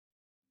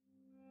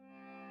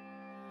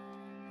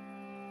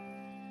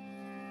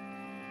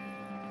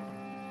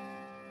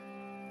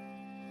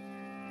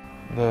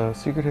The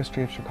Secret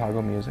History of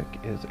Chicago Music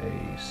is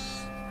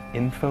a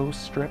info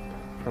strip,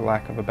 for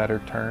lack of a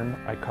better term.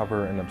 I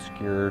cover an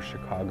obscure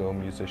Chicago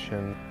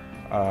musician,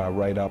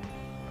 write up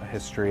a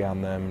history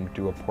on them,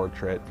 do a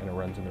portrait, and it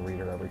runs in the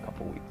Reader every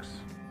couple weeks.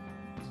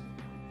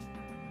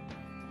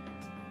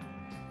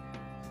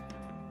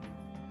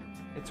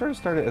 It sort of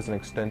started as an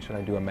extension.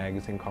 I do a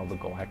magazine called the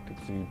Galactic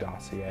Zoo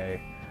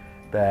Dossier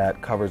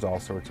that covers all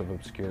sorts of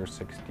obscure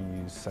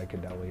 60s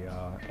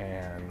psychedelia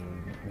and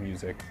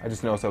music. I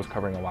just noticed I was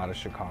covering a lot of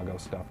Chicago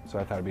stuff, so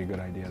I thought it'd be a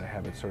good idea to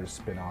have it sort of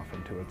spin off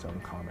into its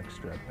own comic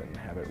strip and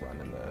have it run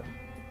in the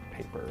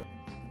paper.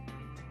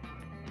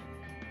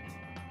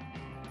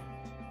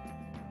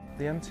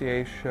 The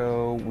MCA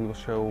show, we will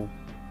show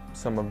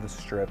some of the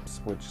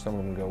strips, which some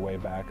of them go way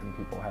back and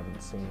people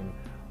haven't seen.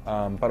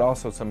 But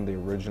also some of the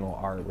original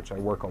art, which I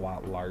work a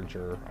lot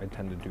larger. I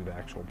tend to do the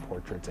actual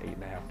portraits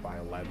 8.5 by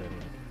 11.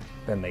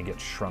 Then they get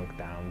shrunk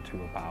down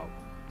to about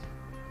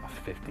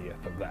a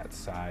 50th of that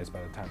size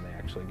by the time they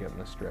actually get in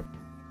the strip.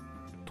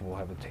 We'll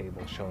have a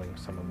table showing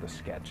some of the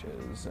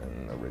sketches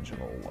and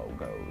original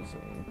logos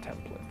and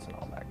templates and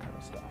all that kind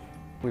of stuff.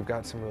 We've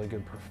got some really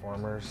good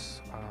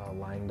performers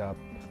lined up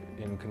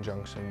in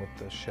conjunction with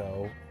the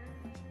show.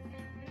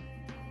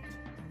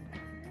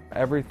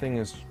 Everything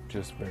is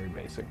just very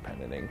basic pen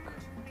and ink,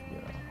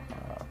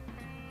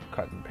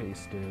 cut and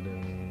pasted,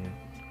 and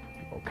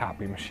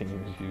copy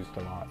machine is used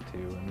a lot too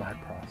in my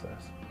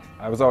process.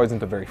 I was always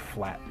into very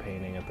flat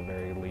painting at the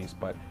very least,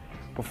 but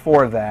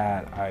before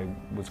that I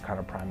was kind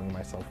of priming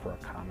myself for a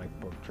comic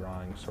book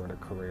drawing sort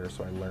of career,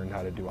 so I learned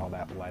how to do all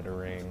that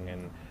lettering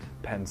and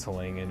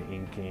penciling and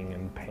inking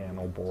and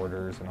panel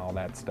borders and all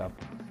that stuff.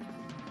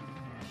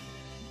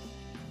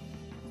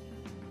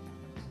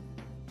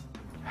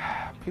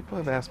 People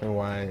have asked me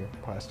why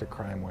plastic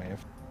Crimewave.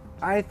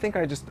 I think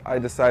I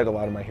decided a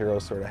lot of my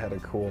heroes sort of had a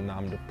cool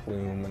nom de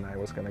plume, and I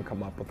was going to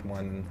come up with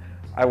one.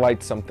 I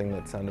liked something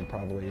that sounded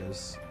probably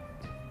as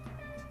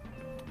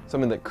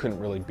something that couldn't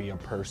really be a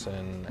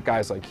person.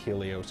 Guys like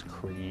Helios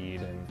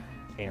Creed and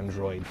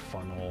Android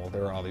Funnel,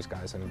 there are all these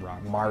guys in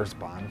rock. Mars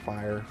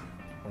Bonfire,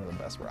 one of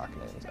the best rock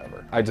names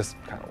ever. I just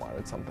kind of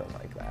wanted something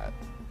like that.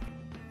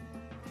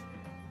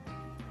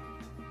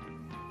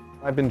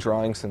 I've been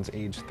drawing since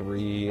age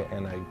 3,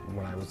 and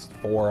when I was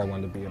 4, I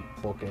wanted to be a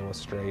book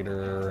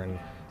illustrator, and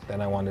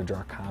then I wanted to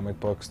draw comic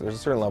books. There's a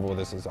certain level where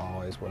this is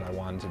always what I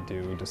wanted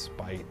to do,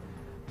 despite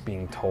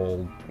being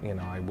told,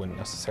 I wouldn't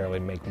necessarily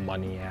make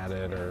money at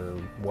it or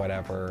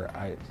whatever.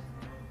 I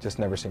just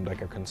never seemed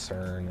like a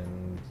concern,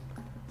 and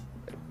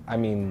I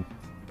mean,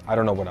 I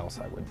don't know what else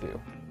I would do.